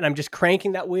getting up and I'm just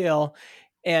cranking that wheel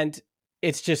and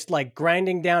it's just like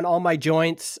grinding down all my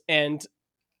joints and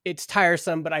it's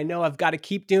tiresome, but I know I've got to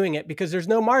keep doing it because there's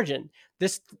no margin.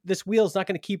 This wheel is not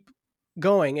going to keep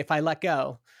going if I let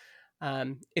go.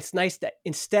 It's nice to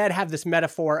instead have this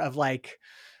metaphor of like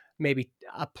maybe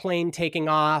a plane taking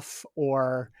off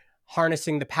or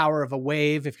harnessing the power of a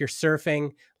wave if you're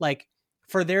surfing, like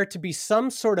for there to be some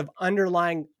sort of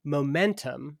underlying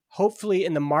momentum, hopefully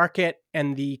in the market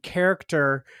and the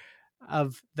character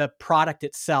of the product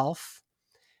itself,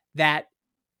 that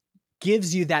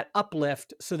gives you that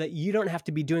uplift so that you don't have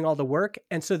to be doing all the work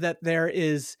and so that there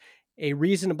is a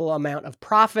reasonable amount of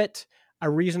profit, a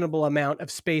reasonable amount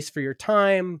of space for your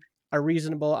time, a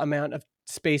reasonable amount of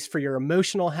space for your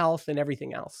emotional health and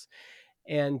everything else.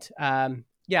 And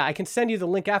I can send you the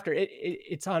link after.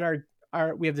 It's on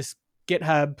our we have this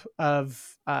GitHub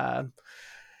of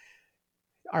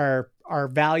our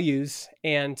values,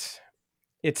 and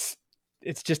it's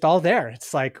just all there.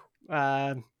 It's like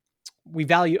we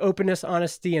value openness,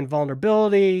 honesty, and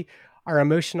vulnerability. Our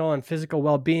emotional and physical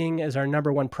well-being is our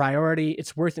number one priority.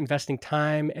 It's worth investing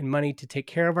time and money to take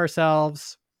care of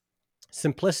ourselves.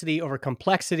 Simplicity over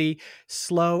complexity,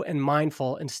 slow and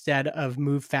mindful instead of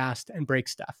move fast and break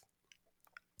stuff.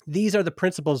 These are the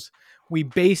principles we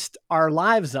based our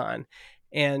lives on.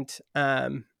 And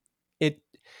the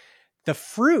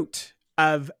fruit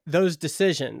of those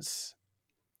decisions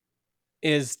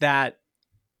is that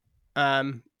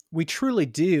we truly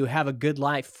do have a good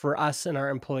life for us and our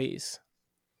employees.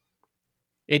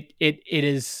 It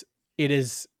is,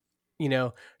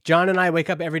 John and I wake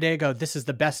up every day and go, this is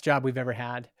the best job we've ever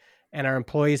had. And our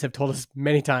employees have told us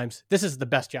many times, this is the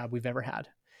best job we've ever had.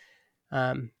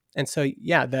 And so,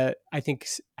 I think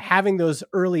having those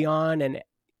early on and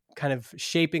kind of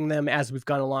shaping them as we've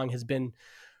gone along has been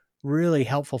really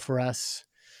helpful for us.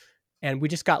 And we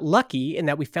just got lucky in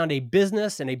that we found a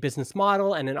business and a business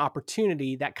model and an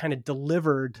opportunity that kind of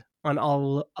delivered on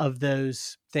all of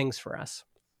those things for us.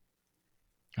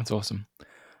 That's awesome.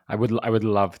 I would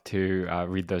love to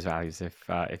read those values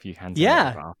if you can.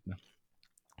 Yeah,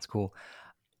 that's cool.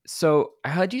 So I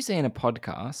heard you say in a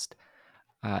podcast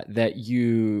that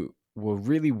you were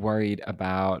really worried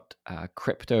about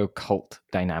crypto cult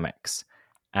dynamics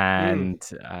and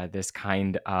this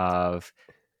kind of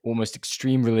almost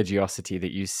extreme religiosity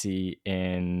that you see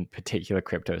in particular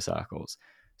crypto circles.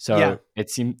 So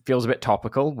it feels a bit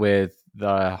topical with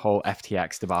the whole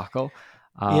FTX debacle.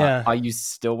 Are you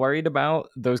still worried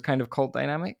about those kind of cult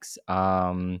dynamics?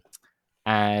 And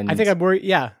I think I'm worried.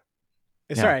 Yeah.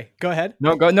 Sorry, go ahead.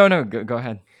 No, go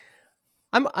ahead.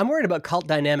 I'm worried about cult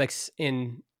dynamics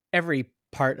in every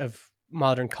part of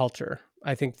modern culture.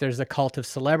 I think there's a cult of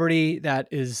celebrity that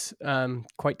is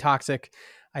quite toxic.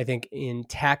 I think in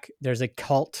tech, there's a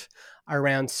cult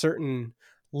around certain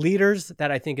leaders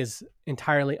that I think is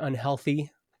entirely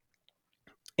unhealthy.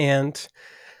 And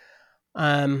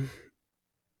that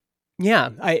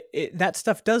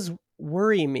stuff does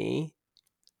worry me,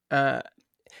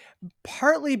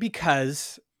 partly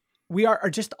because we are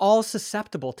just all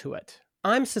susceptible to it.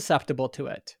 I'm susceptible to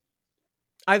it.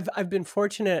 I've been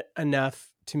fortunate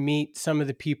enough to meet some of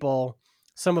the people,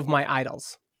 some of my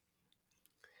idols.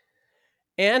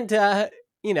 And,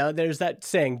 there's that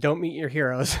saying, don't meet your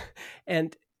heroes.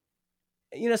 And,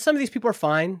 some of these people are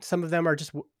fine. Some of them are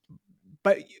just,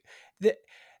 but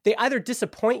they either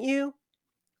disappoint you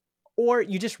or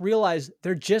you just realize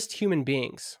they're just human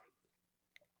beings.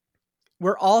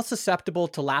 We're all susceptible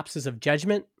to lapses of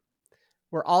judgment.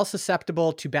 We're all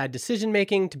susceptible to bad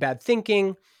decision-making, to bad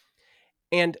thinking.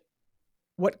 And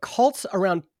what cults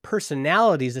around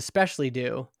personalities especially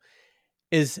do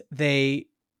is they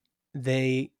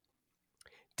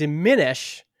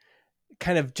diminish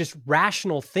kind of just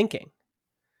rational thinking.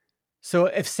 So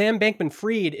if Sam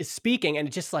Bankman-Fried is speaking and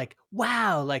it's just like,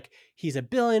 wow, like he's a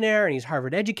billionaire and he's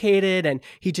Harvard educated and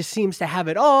he just seems to have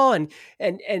it all. And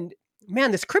man,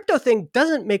 this crypto thing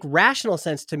doesn't make rational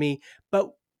sense to me.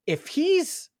 But if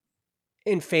he's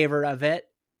in favor of it,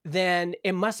 then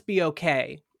it must be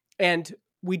okay. And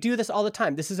we do this all the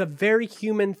time. This is a very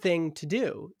human thing to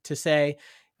do, to say,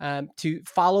 to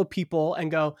follow people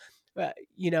and go,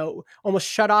 almost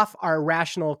shut off our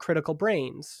rational, critical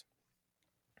brains.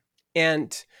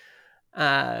 And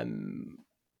it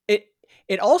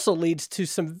also leads to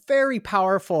some very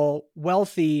powerful,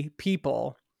 wealthy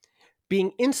people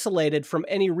being insulated from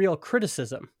any real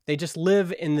criticism. They just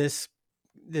live in this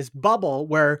bubble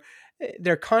where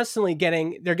they're constantly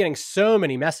getting so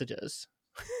many messages.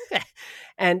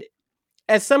 And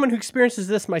as someone who experiences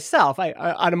this myself, I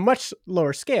on a much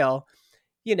lower scale,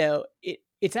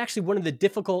 it's actually one of the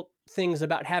difficult things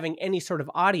about having any sort of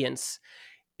audience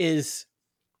is,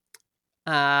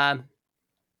 for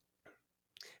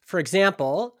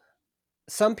example,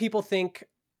 some people think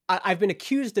I've been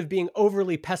accused of being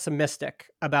overly pessimistic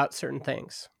about certain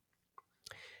things.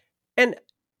 And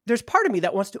there's part of me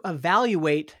that wants to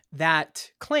evaluate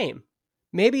that claim.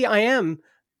 Maybe I am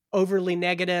overly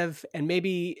negative, and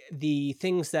maybe the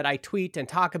things that I tweet and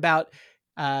talk about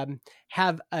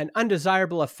have an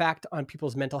undesirable effect on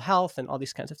people's mental health and all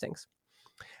these kinds of things.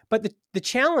 But the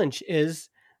challenge is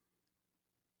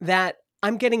that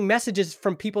I'm getting messages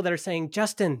from people that are saying,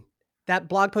 Justin, that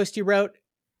blog post you wrote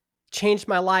changed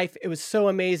my life. It was so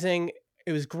amazing.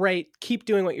 It was great. Keep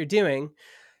doing what you're doing.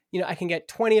 I can get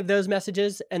 20 of those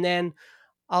messages, and then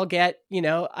I'll get,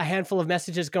 a handful of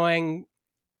messages going,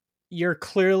 you're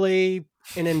clearly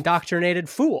an indoctrinated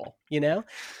fool,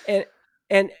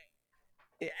 and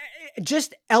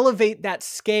just elevate that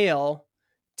scale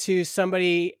to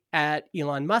somebody at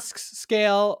Elon Musk's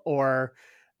scale or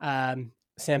Sam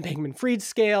Bankman-Fried's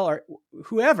scale or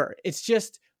whoever. It's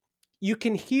just, you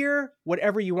can hear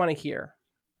whatever you want to hear.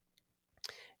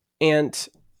 And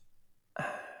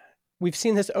we've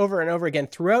seen this over and over again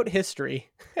throughout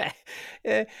history.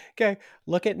 Okay,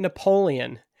 look at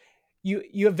Napoleon.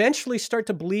 You eventually start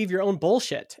to believe your own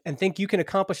bullshit and think you can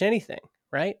accomplish anything,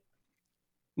 right?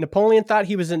 Napoleon thought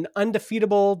he was an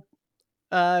undefeatable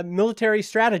military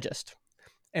strategist,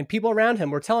 and people around him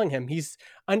were telling him he's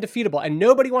undefeatable and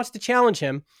nobody wants to challenge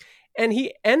him. And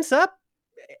he ends up,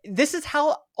 this is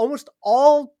how almost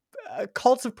all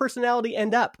cults of personality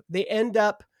end up. They end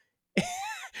up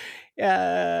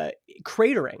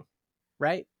cratering,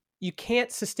 right? You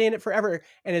can't sustain it forever.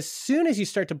 And as soon as you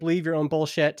start to believe your own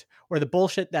bullshit or the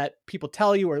bullshit that people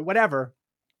tell you or whatever,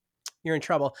 you're in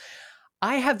trouble.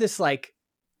 I have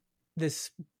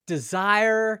this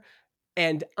desire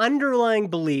and underlying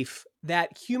belief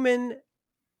that human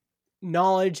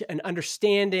knowledge and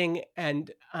understanding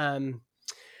and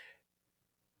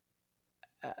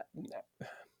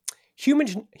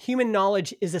human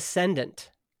knowledge is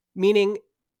ascendant, meaning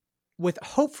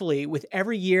hopefully with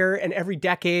every year and every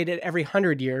decade and every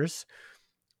 100 years,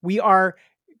 we are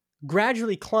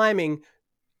gradually climbing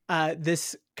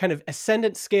this kind of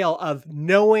ascendant scale of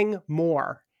knowing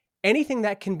more. Anything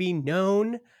that can be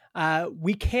known,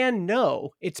 we can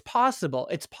know. It's possible.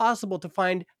 It's possible to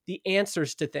find the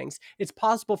answers to things. It's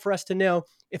possible for us to know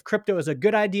if crypto is a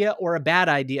good idea or a bad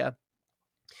idea.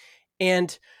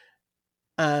 And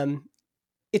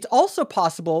it's also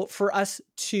possible for us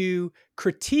to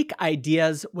critique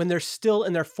ideas when they're still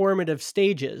in their formative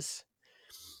stages.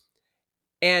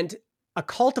 And a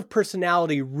cult of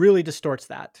personality really distorts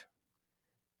that.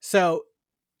 So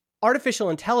artificial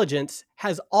intelligence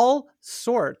has all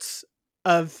sorts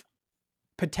of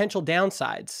potential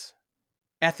downsides,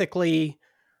 ethically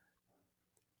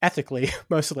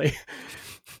mostly.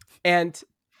 And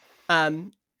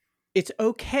it's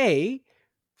okay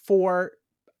for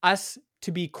us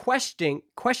to be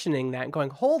questioning that and going,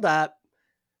 hold up,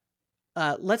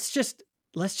 let's just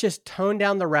tone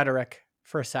down the rhetoric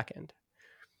for a second.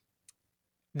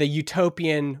 The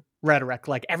utopian rhetoric,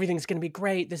 like everything's going to be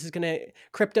great.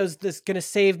 Crypto's going to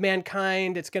save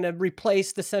mankind. It's going to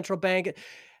replace the central bank.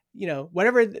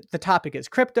 Whatever the topic is,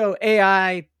 crypto,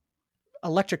 AI,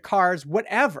 electric cars,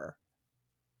 whatever.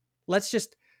 Let's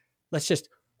just,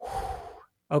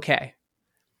 okay.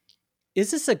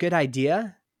 Is this a good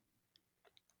idea?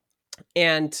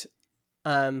 And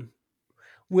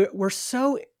we're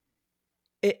so,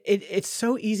 it's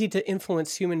so easy to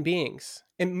influence human beings,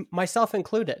 and myself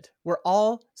included. We're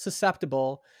all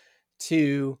susceptible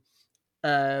to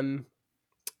kind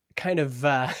of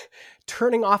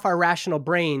turning off our rational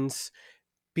brains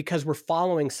because we're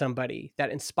following somebody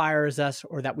that inspires us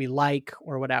or that we like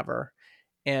or whatever.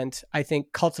 And I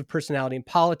think cults of personality in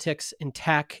politics, in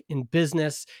tech, in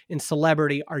business, in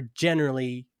celebrity are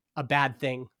generally a bad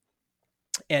thing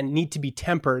and need to be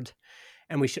tempered.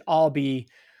 And we should all be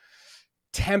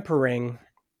tempering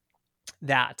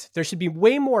that. There should be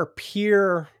way more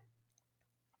peer.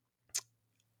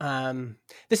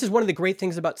 This is one of the great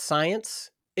things about science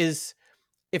is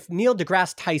if Neil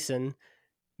deGrasse Tyson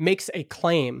makes a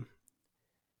claim,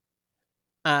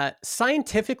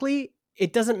 scientifically,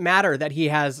 it doesn't matter that he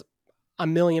has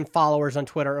 1 million followers on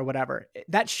Twitter or whatever.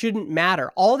 That shouldn't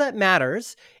matter. All that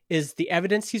matters is the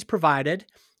evidence he's provided,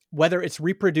 whether it's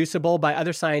reproducible by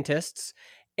other scientists,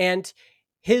 and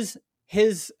his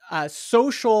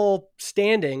social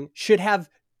standing should have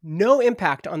no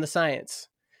impact on the science.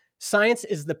 Science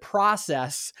is the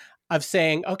process of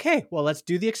saying, okay, well, let's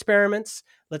do the experiments.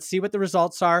 Let's see what the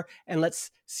results are. And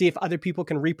let's see if other people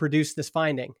can reproduce this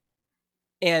finding.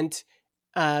 And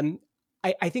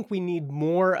I think we need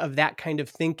more of that kind of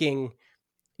thinking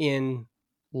in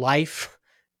life,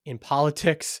 in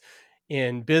politics,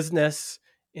 in business,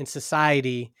 in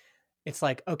society. It's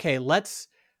like, okay, let's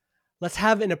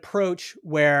have an approach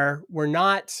where we're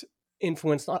not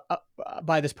influenced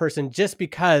by this person just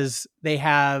because they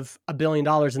have $1 billion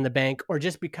in the bank or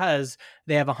just because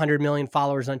they have 100 million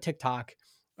followers on TikTok.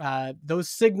 Those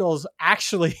signals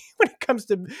actually, when it comes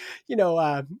to,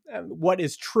 what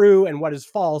is true and what is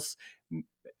false,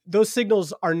 those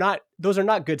signals are not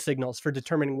good signals for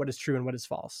determining what is true and what is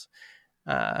false.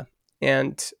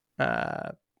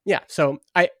 So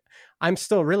I'm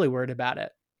still really worried about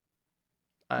it.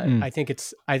 I think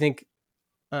it's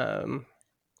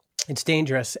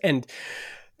dangerous, and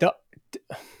the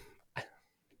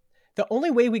only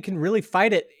way we can really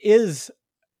fight it is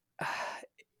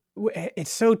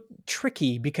it's so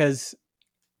tricky because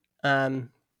I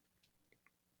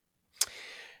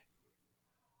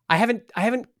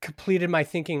haven't completed my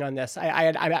thinking on this.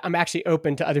 I'm actually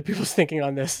open to other people's thinking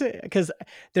on this because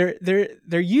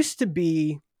there used to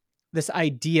be this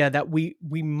idea that we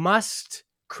must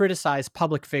criticize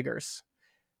public figures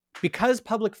because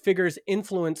public figures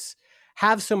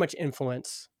have so much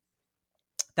influence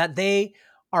that they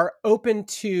are open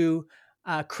to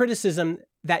criticism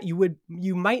that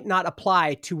you might not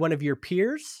apply to one of your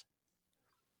peers.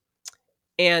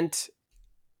 And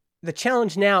the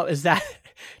challenge now is that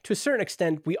to a certain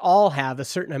extent, we all have a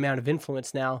certain amount of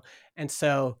influence now. And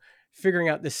so figuring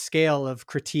out the scale of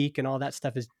critique and all that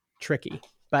stuff is tricky.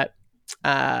 But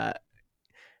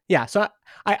so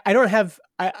I don't have,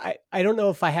 I don't know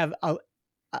if I have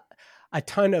a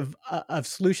ton of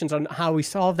solutions on how we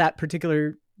solve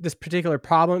this particular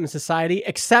problem in society,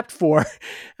 except for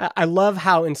I love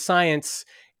how in science,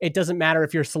 it doesn't matter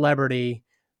if you're a celebrity.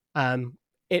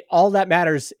 All that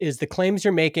matters is the claims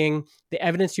you're making, the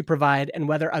evidence you provide, and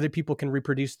whether other people can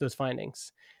reproduce those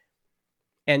findings.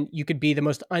 And you could be the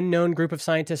most unknown group of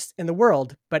scientists in the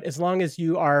world, but as long as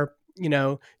you are,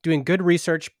 doing good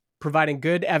research, providing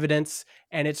good evidence,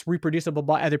 and it's reproducible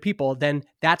by other people, then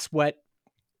that's what,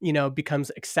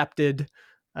 becomes accepted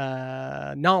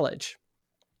knowledge.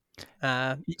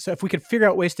 So if we could figure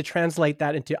out ways to translate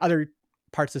that into other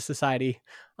parts of society,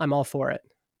 I'm all for it.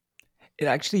 It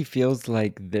actually feels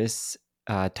like this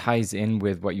ties in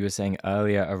with what you were saying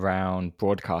earlier around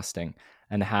broadcasting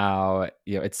and how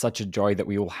it's such a joy that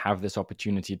we all have this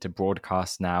opportunity to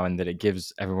broadcast now, and that it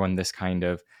gives everyone this kind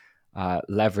of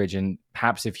leverage. And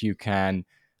perhaps if you can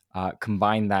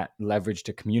combine that leverage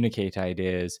to communicate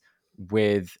ideas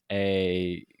with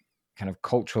a kind of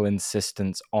cultural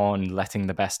insistence on letting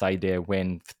the best idea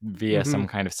win via some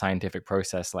kind of scientific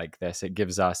process like this, it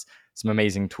gives us some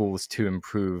amazing tools to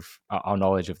improve our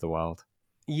knowledge of the world.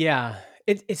 Yeah.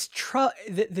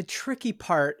 The tricky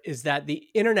part is that the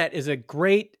internet is a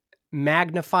great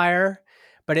magnifier,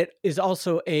 but it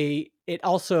also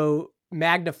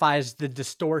magnifies the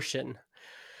distortion.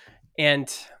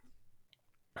 And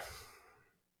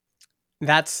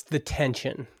that's the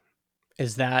tension,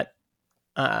 is that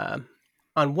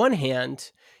on one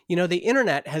hand, the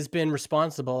internet has been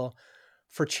responsible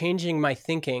for changing my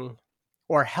thinking,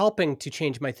 or helping to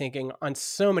change my thinking on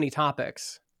so many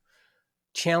topics,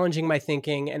 challenging my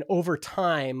thinking. And over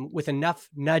time, with enough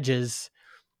nudges,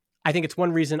 I think it's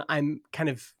one reason I'm kind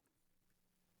of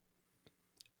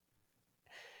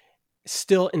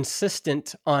still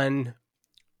insistent on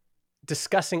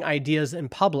discussing ideas in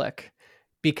public,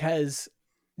 because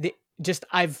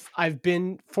I've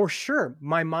been, for sure,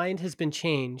 my mind has been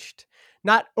changed,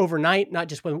 not overnight, not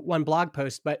just with one blog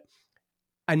post, but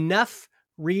enough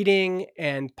reading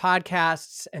and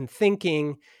podcasts and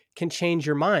thinking can change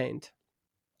your mind.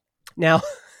 Now,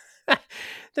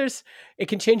 it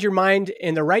can change your mind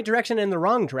in the right direction and the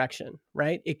wrong direction,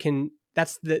 right?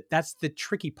 That's the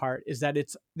tricky part, is that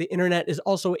the internet is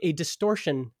also a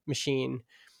distortion machine.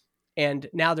 And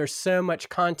now there's so much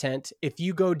content. If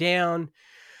you go down,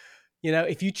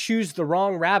 if you choose the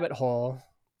wrong rabbit hole,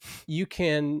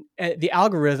 the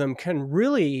algorithm can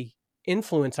really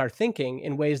influence our thinking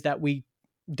in ways that we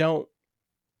don't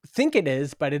think it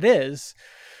is, but it is.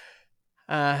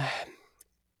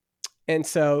 And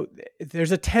so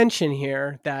there's a tension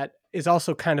here that is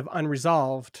also kind of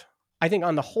unresolved. I think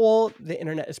on the whole, the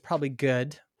internet is probably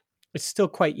good. It's still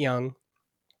quite young.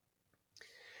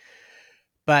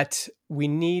 But we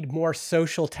need more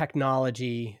social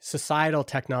technology, societal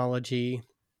technology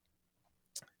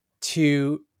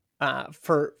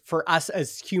for us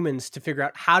as humans to figure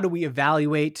out, how do we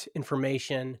evaluate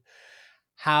information?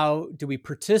 How do we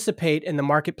participate in the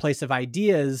marketplace of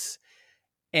ideas?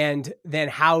 And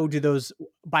then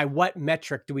by what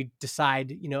metric do we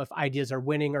decide, if ideas are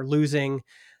winning or losing?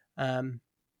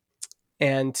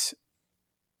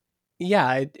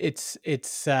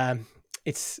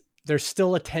 There's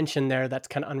still a tension there that's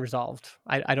kind of unresolved.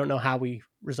 I don't know how we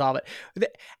resolve it.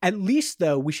 At least,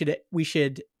 though, we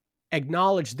should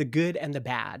acknowledge the good and the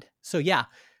bad. So yeah,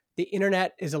 the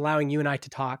internet is allowing you and I to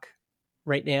talk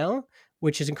right now,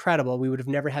 which is incredible. We would have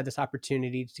never had this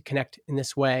opportunity to connect in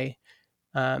this way,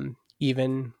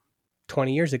 even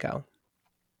 20 years ago.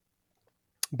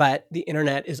 But the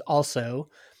internet is also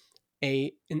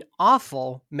an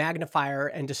awful magnifier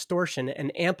and distortion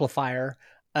and amplifier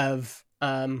of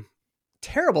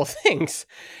terrible things.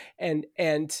 And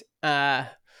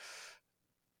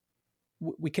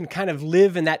we can kind of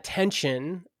live in that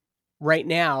tension right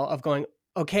now of going,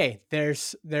 okay,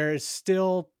 there's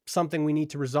still something we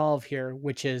need to resolve here,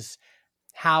 which is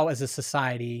how, as a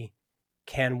society,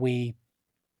 can we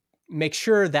make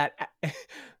sure that,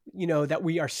 that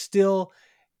we are still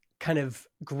kind of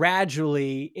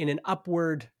gradually in an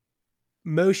upward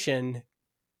motion,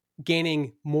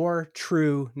 gaining more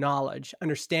true knowledge,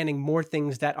 understanding more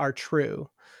things that are true.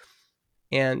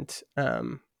 And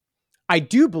I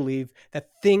do believe that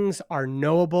things are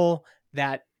knowable,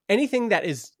 that anything that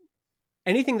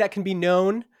can be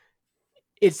known,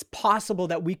 it's possible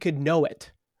that we could know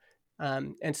it.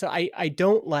 And so I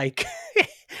don't like,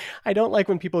 I don't like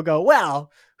when people go,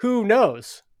 well, who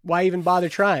knows? Why even bother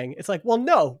trying? It's like, well,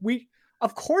 no,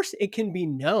 of course it can be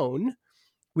known.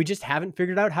 We just haven't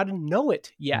figured out how to know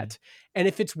it yet. And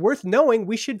if it's worth knowing,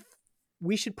 we should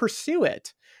pursue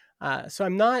it. So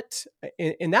I'm not,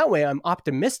 in that way, I'm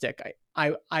optimistic.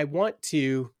 I want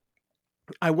to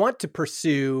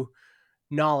pursue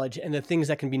knowledge and the things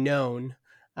that can be known.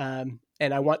 And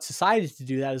I want society to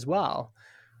do that as well.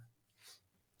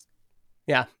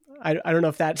 Yeah. I don't know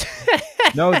if that.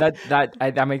 No,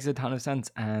 that makes a ton of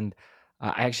sense. And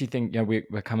I actually think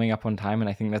we're coming up on time, and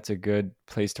I think that's a good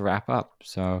place to wrap up.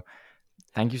 So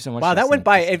thank you so much. Wow, that went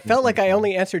by. It felt like I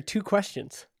only answered 2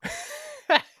 questions.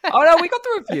 Oh no, we got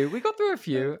through a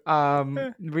few.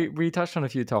 We touched on a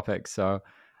few topics. So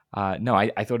no,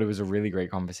 I thought it was a really great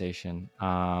conversation.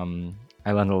 I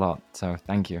learned a lot. So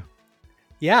thank you.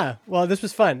 Yeah, well, this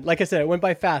was fun. Like I said, it went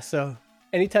by fast. So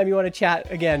anytime you want to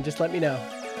chat again, just let me know.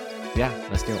 Yeah,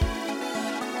 let's do it.